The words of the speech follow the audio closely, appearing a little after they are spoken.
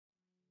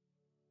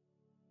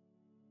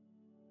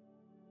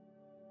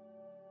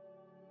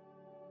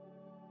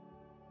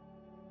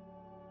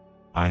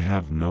I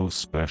have no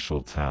special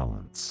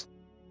talents.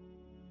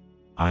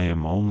 I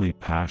am only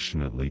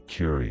passionately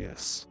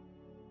curious.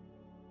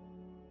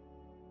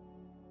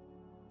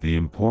 The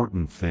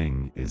important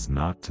thing is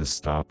not to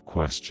stop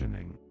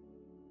questioning.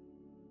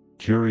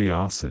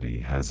 Curiosity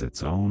has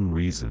its own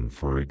reason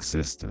for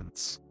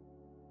existence.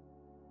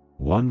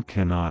 One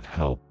cannot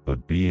help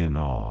but be in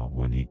awe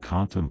when he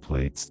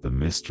contemplates the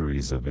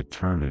mysteries of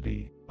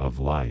eternity, of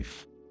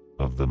life,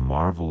 of the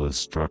marvelous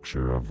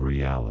structure of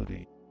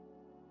reality.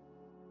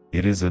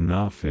 It is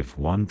enough if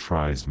one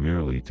tries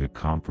merely to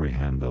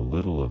comprehend a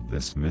little of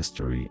this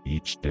mystery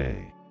each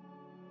day.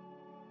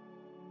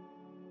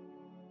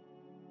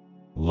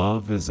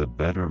 Love is a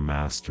better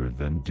master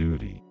than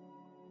duty.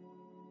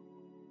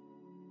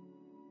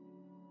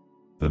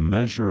 The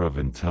measure of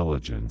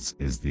intelligence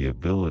is the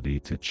ability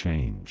to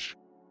change.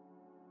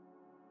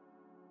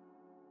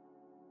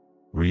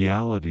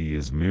 Reality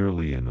is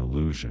merely an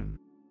illusion,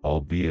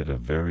 albeit a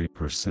very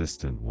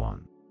persistent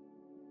one.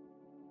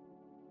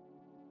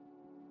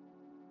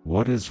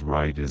 What is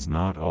right is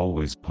not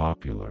always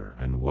popular,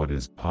 and what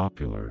is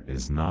popular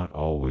is not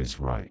always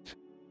right.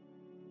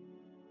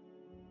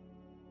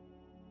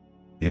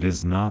 It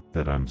is not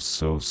that I'm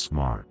so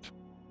smart,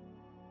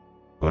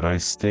 but I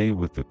stay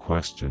with the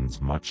questions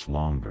much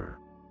longer.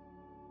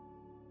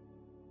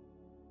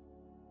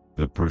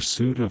 The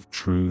pursuit of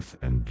truth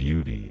and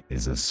beauty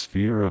is a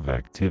sphere of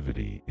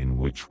activity in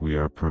which we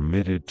are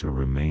permitted to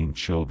remain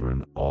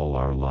children all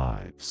our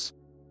lives.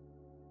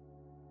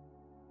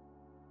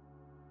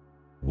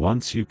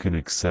 Once you can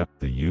accept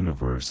the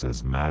universe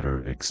as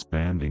matter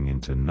expanding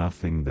into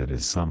nothing that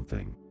is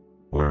something,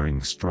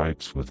 wearing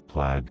stripes with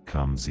plaid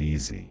comes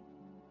easy.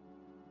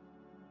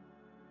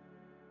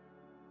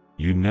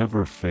 You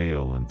never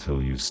fail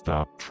until you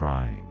stop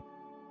trying.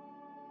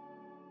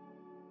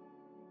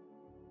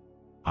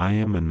 I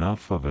am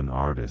enough of an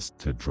artist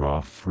to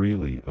draw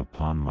freely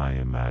upon my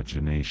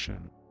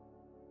imagination.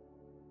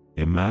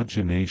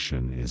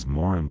 Imagination is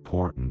more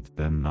important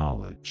than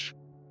knowledge.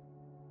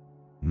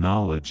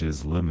 Knowledge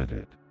is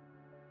limited.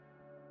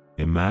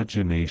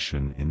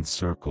 Imagination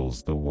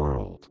encircles the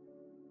world.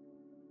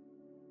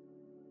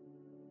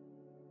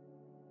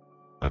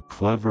 A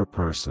clever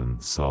person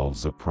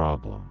solves a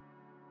problem.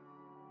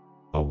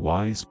 A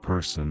wise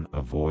person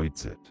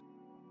avoids it.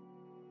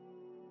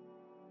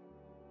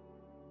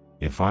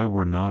 If I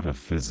were not a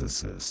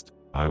physicist,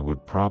 I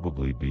would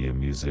probably be a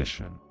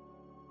musician.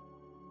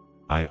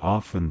 I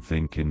often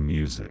think in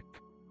music.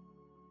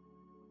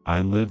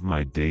 I live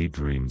my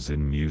daydreams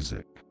in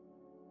music.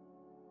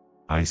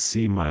 I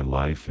see my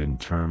life in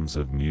terms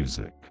of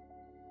music.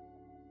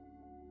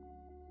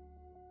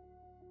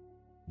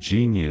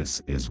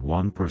 Genius is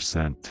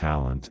 1%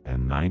 talent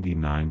and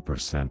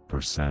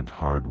 99%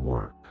 hard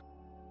work.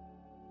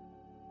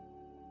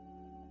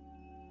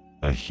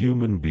 A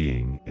human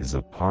being is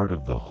a part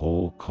of the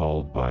whole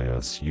called by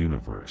us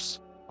universe,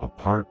 a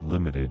part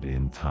limited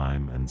in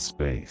time and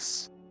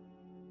space.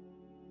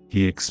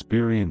 He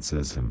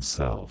experiences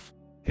himself,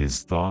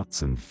 his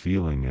thoughts and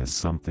feeling as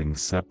something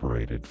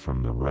separated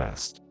from the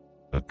rest,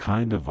 a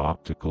kind of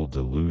optical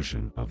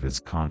delusion of his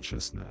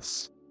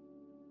consciousness.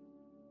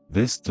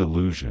 This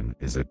delusion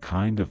is a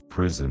kind of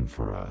prison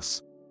for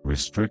us,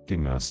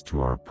 restricting us to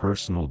our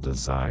personal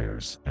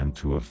desires and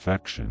to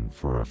affection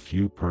for a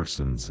few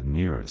persons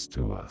nearest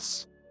to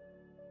us.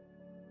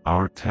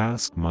 Our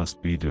task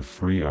must be to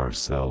free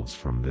ourselves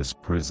from this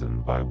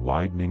prison by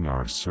widening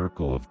our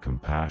circle of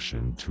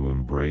compassion to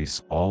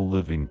embrace all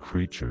living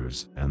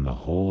creatures and the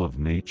whole of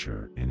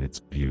nature in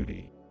its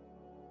beauty.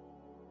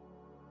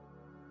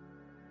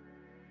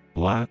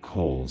 Black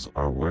holes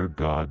are where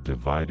God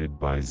divided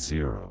by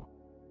zero.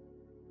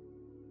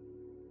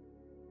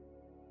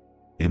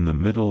 In the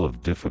middle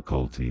of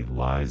difficulty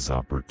lies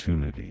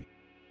opportunity.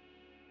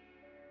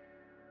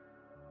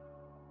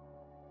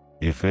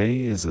 If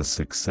A is a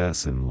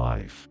success in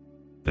life,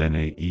 then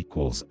A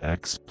equals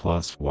X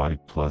plus Y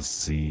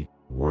plus Z,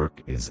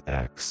 work is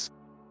X,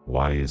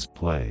 Y is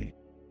play,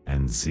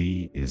 and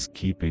Z is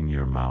keeping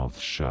your mouth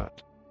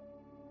shut.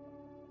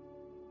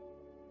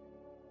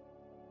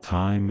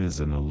 Time is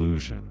an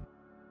illusion.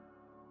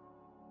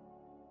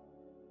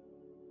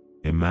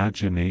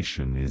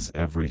 Imagination is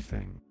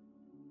everything.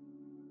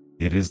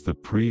 It is the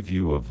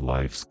preview of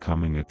life's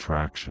coming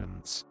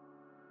attractions.